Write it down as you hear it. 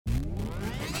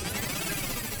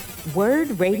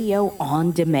Word Radio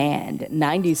on Demand,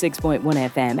 96.1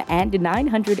 FM and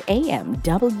 900 AM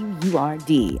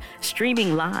WURD,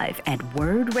 streaming live at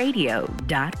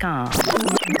wordradio.com.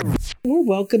 We're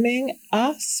welcoming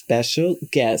a special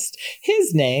guest.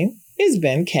 His name is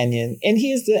Kenyon, and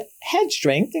he is the head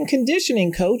strength and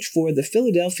conditioning coach for the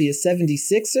Philadelphia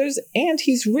 76ers, and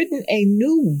he's written a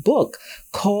new book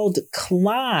called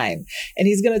Climb. And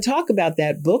he's going to talk about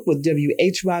that book with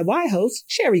WHYY host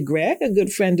Cherry Gregg, a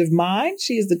good friend of mine.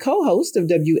 She is the co-host of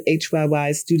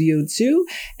WHYY Studio 2,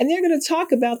 and they're going to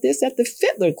talk about this at the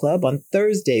Fiddler Club on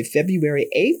Thursday, February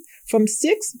 8th from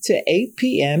 6 to 8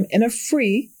 p.m. in a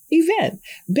free event.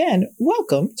 Ben,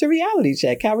 welcome to Reality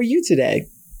Check. How are you today?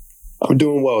 I'm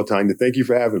doing well, Tonya. Thank you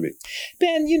for having me.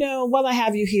 Ben, while I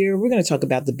have you here, we're going to talk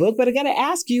about the book, but I got to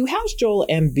ask you, how's Joel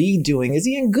Embiid doing? Is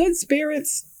he in good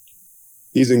spirits?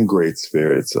 He's in great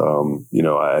spirits. I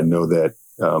know that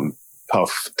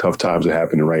tough times are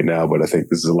happening right now, but I think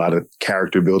this is a lot of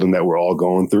character building that we're all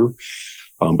going through.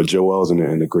 But Joel's in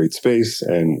a great space,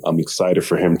 and I'm excited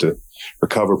for him to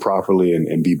recover properly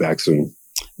and be back soon.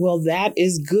 Well, that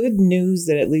is good news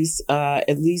that at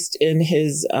least in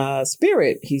his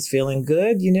spirit, he's feeling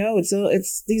good.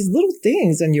 It's these little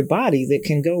things in your body that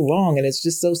can go wrong. And it's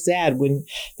just so sad when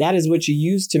that is what you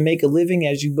use to make a living,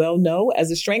 as you well know, as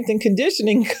a strength and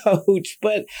conditioning coach.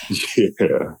 But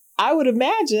yeah. I would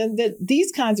imagine that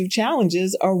these kinds of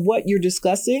challenges are what you're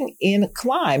discussing in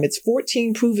Climb. It's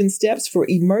 14 proven steps for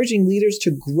emerging leaders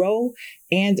to grow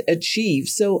and achieve.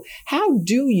 So how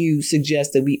do you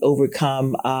suggest that we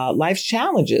overcome life's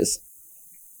challenges?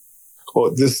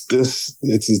 Well, this is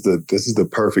the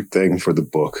perfect thing for the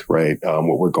book, right?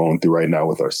 What we're going through right now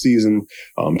with our season.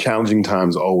 Challenging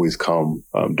times always come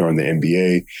during the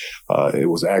NBA. It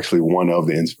was actually one of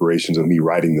the inspirations of me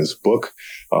writing this book,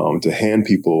 to hand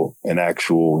people an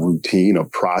actual routine, a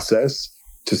process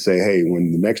to say, hey,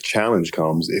 when the next challenge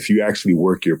comes, if you actually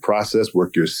work your process,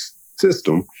 work your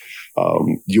system,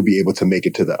 you'll be able to make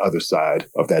it to the other side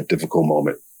of that difficult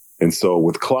moment. And so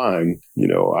with Climb,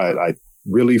 I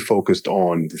really focused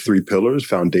on the three pillars: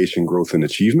 foundation, growth, and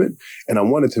achievement. And I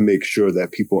wanted to make sure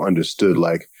that people understood,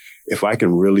 if I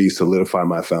can really solidify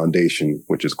my foundation,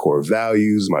 which is core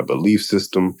values, my belief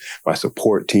system, my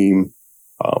support team,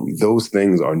 those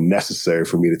things are necessary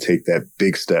for me to take that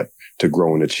big step to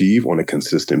grow and achieve on a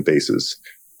consistent basis.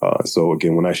 So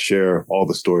again, when I share all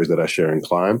the stories that I share in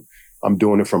Climb, I'm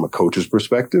doing it from a coach's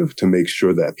perspective to make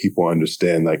sure that people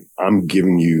understand, I'm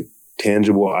giving you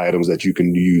tangible items that you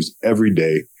can use every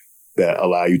day that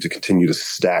allow you to continue to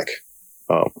stack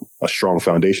a strong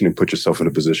foundation and put yourself in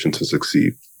a position to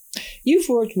succeed. You've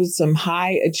worked with some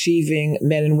high achieving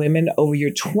men and women over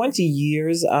your 20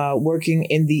 years working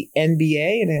in the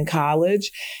NBA and in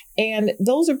college. And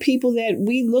those are people that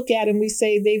we look at and we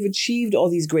say they've achieved all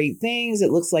these great things.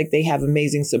 It looks like they have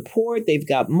amazing support. They've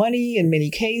got money in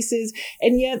many cases.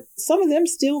 And yet some of them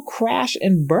still crash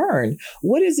and burn.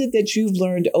 What is it that you've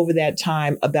learned over that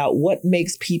time about what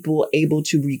makes people able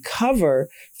to recover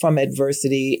from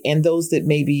adversity and those that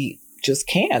maybe just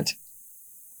can't?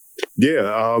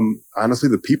 Yeah, honestly,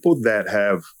 the people that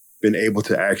have been able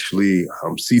to actually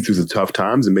see through the tough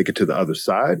times and make it to the other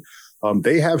side,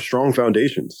 they have strong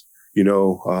foundations. I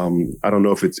don't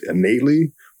know if it's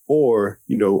innately or,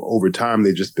 over time,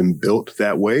 they've just been built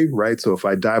that way, right? So if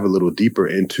I dive a little deeper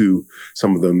into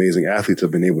some of the amazing athletes I've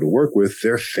been able to work with,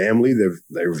 their family,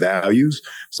 their values.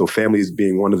 So families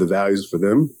being one of the values for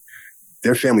them,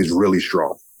 their family is really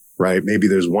strong, right? Maybe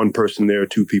there's one person there,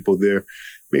 two people there.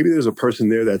 Maybe there's a person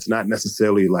there that's not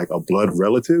necessarily like a blood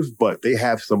relative, but they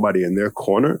have somebody in their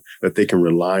corner that they can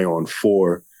rely on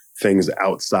for things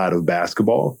outside of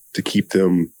basketball to keep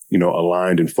them,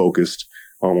 aligned and focused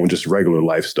on just regular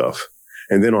life stuff.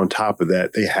 And then on top of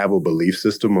that, they have a belief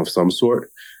system of some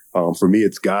sort. For me,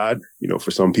 it's God.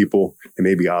 For some people, it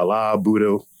may be Allah,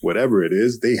 Buddha, whatever it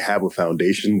is, they have a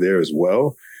foundation there as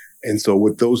well. And so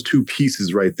with those two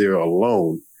pieces right there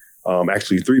alone,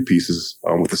 actually three pieces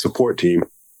with the support team,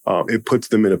 it puts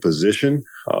them in a position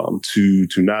to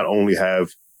not only have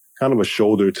kind of a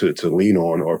shoulder to lean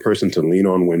on or a person to lean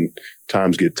on when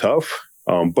times get tough,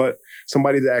 but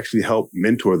somebody to actually help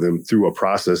mentor them through a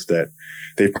process that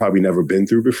they've probably never been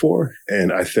through before.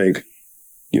 And I think,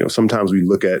 sometimes we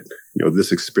look at,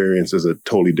 this experience as a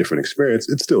totally different experience.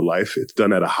 It's still life. It's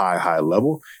done at a high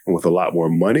level and with a lot more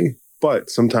money. But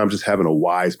sometimes just having a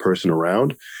wise person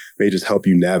around may just help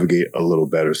you navigate a little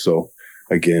better. So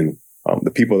again,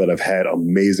 the people that have had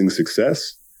amazing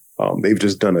success, they've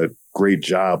just done a great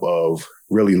job of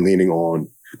really leaning on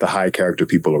the high character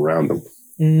people around them.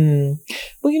 Mm.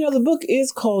 Well, the book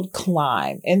is called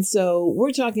Climb. And so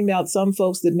we're talking about some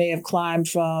folks that may have climbed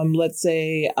from, let's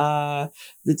say, the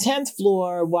 10th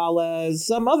floor, while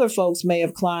some other folks may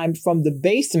have climbed from the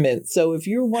basement. So if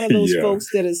you're one of those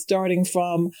folks that is starting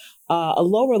from a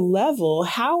lower level,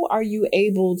 how are you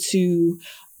able to,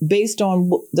 based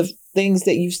on the things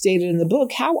that you've stated in the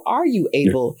book, how are you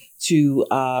able to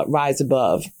rise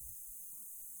above?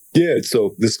 Yeah,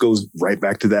 so this goes right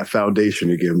back to that foundation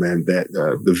again, man, that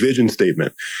the vision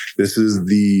statement. This is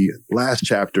the last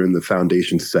chapter in the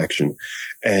foundation section,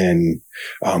 and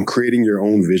creating your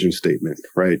own vision statement,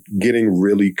 right? Getting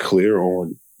really clear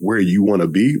on where you want to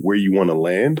be, where you want to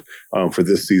land for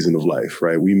this season of life,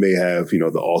 right? We may have,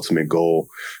 the ultimate goal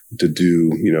to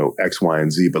do, X, Y,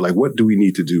 and Z, but like, what do we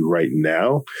need to do right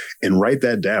now? And write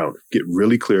that down. Get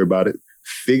really clear about it.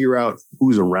 Figure out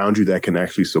who's around you that can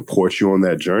actually support you on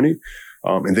that journey,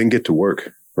 and then get to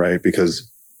work, right?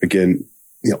 Because again,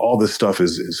 all this stuff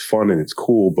is fun and it's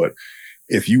cool, but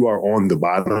if you are on the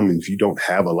bottom and if you don't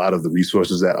have a lot of the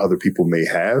resources that other people may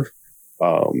have,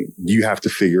 you have to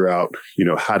figure out,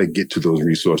 how to get to those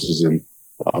resources. And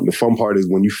the fun part is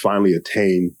when you finally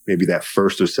attain maybe that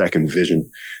first or second vision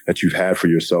that you've had for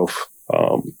yourself,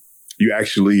 you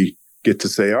actually get to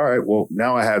say, all right, well,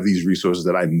 now I have these resources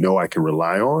that I know I can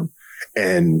rely on.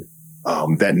 And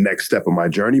that next step of my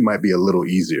journey might be a little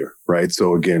easier, right?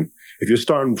 So again, if you're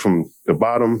starting from the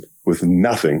bottom with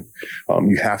nothing,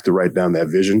 you have to write down that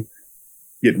vision,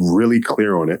 get really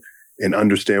clear on it, and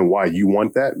understand why you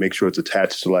want that. Make sure it's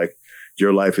attached to like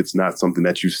your life. It's not something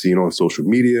that you've seen on social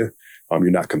media.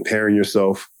 You're not comparing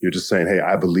yourself. You're just saying, hey,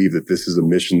 I believe that this is a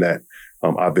mission that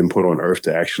I've been put on earth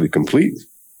to actually complete.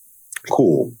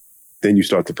 Cool. Then you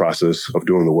start the process of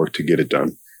doing the work to get it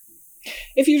done.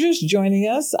 If you're just joining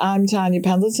us, I'm Tonya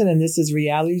Pendleton, and this is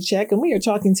Reality Check, and we are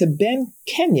talking to Ben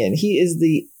Kenyon. He is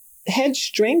the head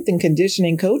strength and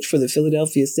conditioning coach for the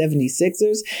Philadelphia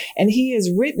 76ers, and he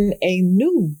has written a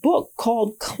new book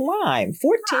called Climb,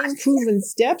 14 Proven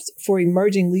Steps for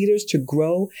Emerging Leaders to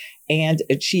Grow and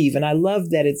Achieve. And I love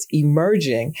that it's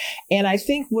emerging. And I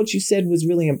think what you said was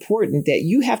really important, that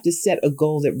you have to set a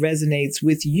goal that resonates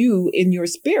with you in your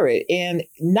spirit and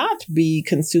not be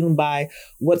consumed by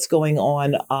what's going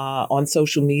on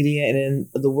social media and in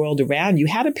the world around you.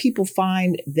 How do people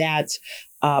find that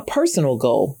personal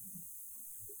goal?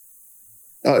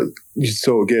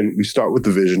 So again, we start with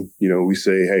the vision. We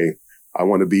say, hey, I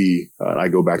want to be, I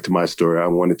go back to my story. I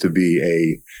wanted to be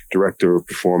a director of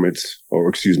performance, I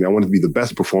wanted to be the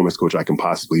best performance coach I can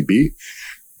possibly be.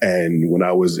 And when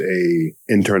I was a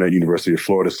intern at University of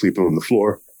Florida, sleeping on the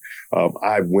floor,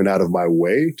 I went out of my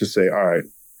way to say, all right,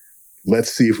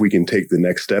 let's see if we can take the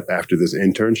next step after this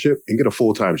internship and get a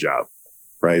full-time job.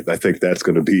 Right. I think that's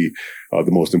going to be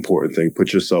the most important thing.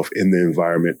 Put yourself in the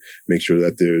environment, make sure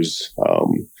that there's,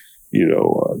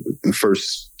 the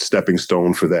first stepping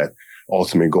stone for that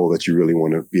ultimate goal that you really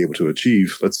want to be able to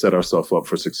achieve. Let's set ourselves up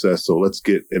for success. So let's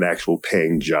get an actual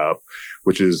paying job,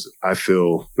 which is, I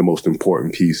feel, the most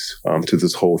important piece to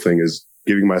this whole thing, is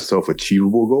giving myself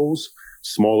achievable goals,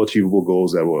 small achievable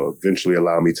goals that will eventually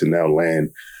allow me to now land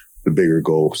the bigger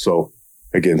goal. So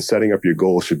again, setting up your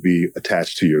goal should be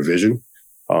attached to your vision.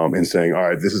 And saying, all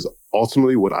right, this is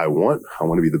ultimately what I want. I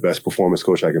want to be the best performance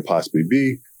coach I can possibly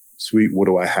be. Sweet. What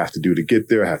do I have to do to get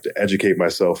there? I have to educate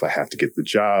myself. I have to get the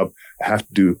job. I have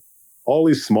to do all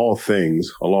these small things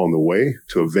along the way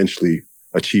to eventually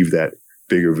achieve that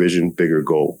bigger vision, bigger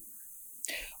goal.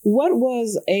 What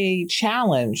was a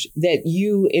challenge that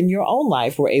you in your own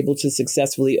life were able to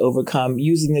successfully overcome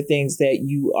using the things that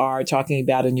you are talking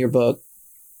about in your book?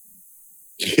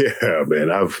 Yeah, man,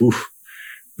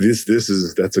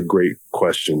 that's a great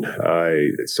question.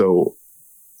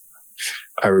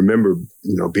 I remember,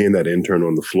 being that intern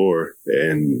on the floor,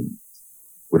 and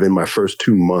within my first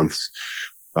 2 months,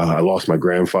 I lost my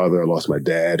grandfather. I lost my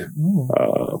dad.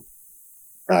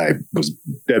 I was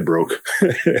dead broke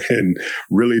and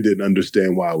really didn't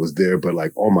understand why I was there. But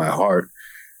like on my heart,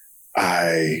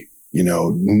 I,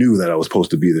 knew that I was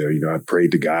supposed to be there. I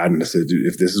prayed to God and I said, dude,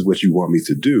 if this is what you want me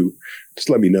to do, just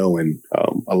let me know. And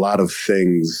a lot of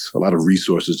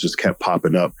resources just kept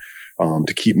popping up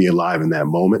to keep me alive in that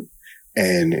moment.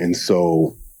 And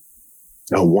so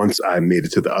once I made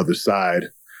it to the other side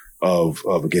of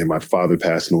again, my father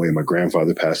passing away, my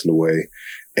grandfather passing away,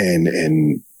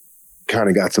 and kind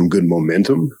of got some good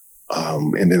momentum.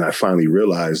 And then I finally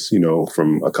realized,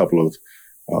 from a couple of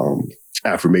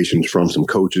affirmations from some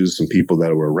coaches, some people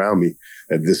that were around me,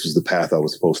 that this was the path I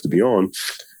was supposed to be on.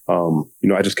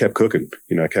 I just kept cooking.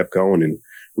 I kept going and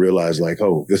realize like,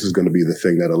 oh, this is going to be the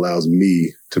thing that allows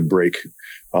me to break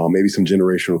maybe some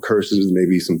generational curses,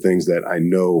 maybe some things that I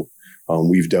know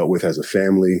we've dealt with as a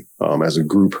family, as a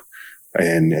group.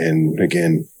 And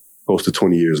again, close to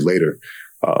 20 years later,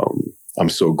 I'm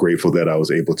so grateful that I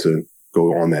was able to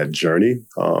go on that journey,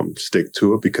 stick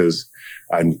to it, because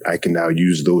I can now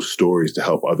use those stories to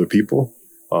help other people,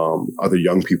 other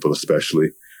young people especially,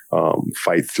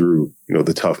 fight through,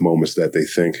 the tough moments that they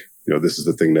think, this is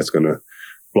the thing that's going to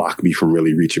block me from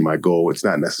really reaching my goal. It's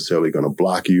not necessarily going to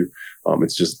block you.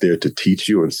 It's just there to teach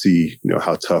you and see,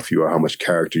 how tough you are, how much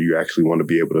character you actually want to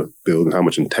be able to build, and how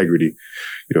much integrity,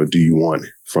 do you want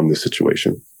from this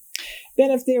situation. Ben,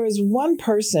 if there is one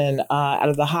person out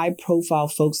of the high profile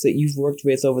folks that you've worked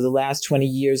with over the last 20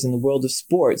 years in the world of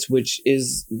sports, which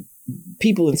is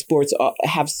people in sports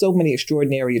have so many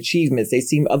extraordinary achievements. They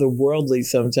seem otherworldly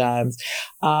sometimes.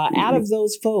 Out of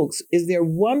those folks, is there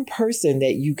one person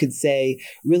that you could say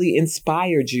really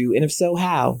inspired you? And if so,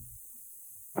 how?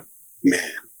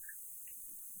 Man.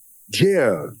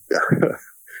 Yeah.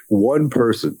 One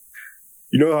person.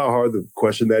 You know how hard the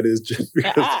question that is? Just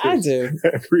because I do.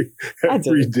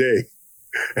 Every day,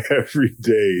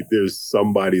 there's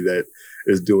somebody that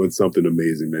is doing something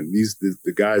amazing, man.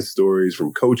 The guys' stories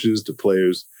from coaches to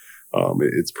players,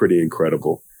 it's pretty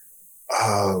incredible.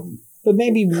 But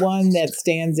maybe one that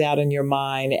stands out in your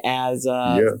mind as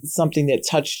something that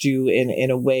touched you in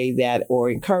a way that, or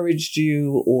encouraged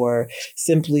you, or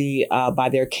simply by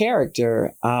their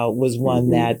character was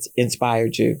one that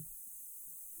inspired you.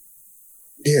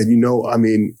 Yeah,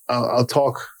 I'll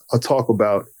talk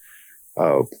about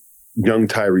young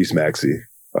Tyrese Maxey.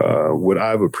 What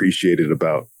I've appreciated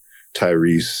about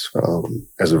Tyrese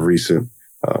as of recent,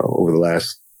 over the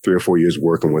last 3 or 4 years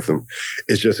working with him,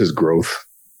 is just his growth.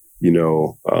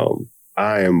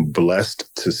 I am blessed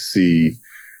to see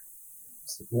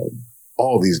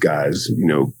all these guys,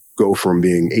 go from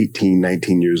being 18,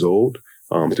 19 years old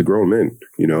to grown men,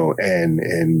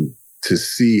 and to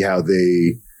see how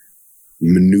they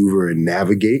maneuver and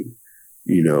navigate,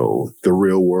 the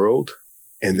real world,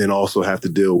 and then also have to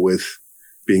deal with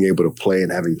being able to play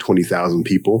and having 20,000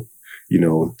 people,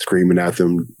 screaming at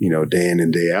them, day in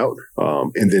and day out,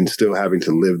 and then still having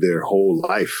to live their whole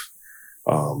life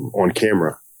on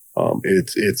camera.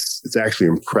 It's actually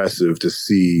impressive to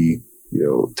see,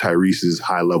 Tyrese's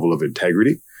high level of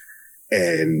integrity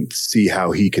and see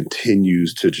how he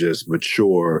continues to just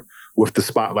mature with the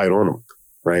spotlight on him.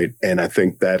 Right. And I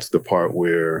think that's the part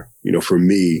where, for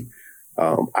me,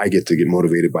 I get to get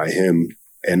motivated by him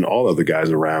and all other guys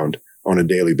around on a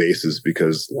daily basis,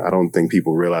 because I don't think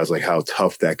people realize like how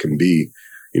tough that can be.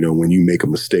 When you make a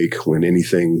mistake, when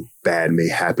anything bad may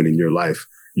happen in your life,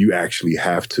 you actually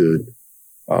have to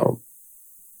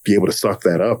be able to suck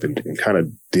that up and kind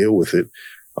of deal with it.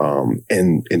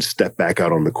 And step back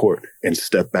out on the court and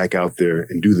step back out there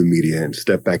and do the media and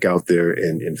step back out there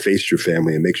and face your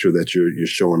family and make sure that you're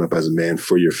showing up as a man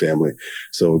for your family.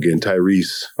 So again,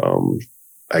 Tyrese,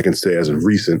 I can say as of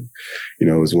recent,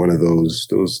 is one of those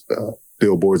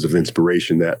billboards of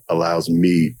inspiration that allows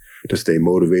me to stay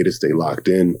motivated, stay locked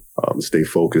in, stay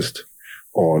focused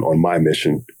on my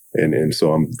mission. And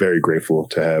so I'm very grateful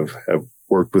to have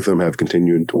worked with him, have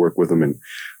continued to work with him, and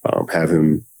have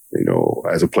him,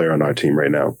 as a player on our team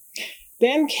right now.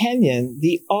 Ben Kenyon,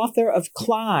 the author of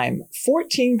Climb,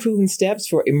 14 Proven Steps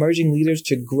for Emerging Leaders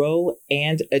to Grow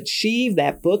and Achieve.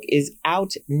 That book is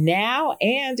out now.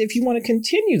 And if you want to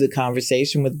continue the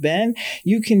conversation with Ben,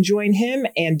 you can join him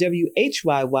and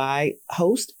WHYY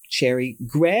host Cherry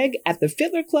Gregg at the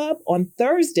Fiddler Club on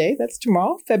Thursday. That's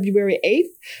tomorrow, February 8th,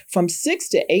 from 6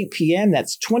 to 8 p.m.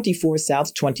 That's 24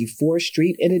 South 24th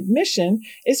Street. And admission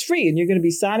is free. And you're going to be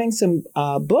signing some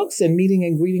books and meeting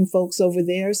and greeting folks over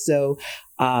there. So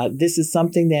this is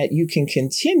something that you can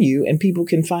continue and people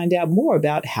can find out more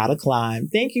about how to climb.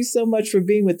 Thank you so much for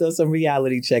being with us on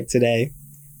Reality Check today.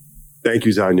 Thank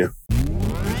you, Tonya.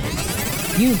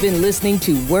 You've been listening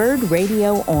to Word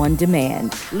Radio on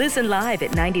Demand. Listen live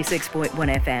at 96.1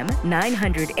 FM,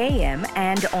 900 AM,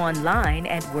 and online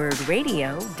at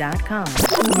wordradio.com.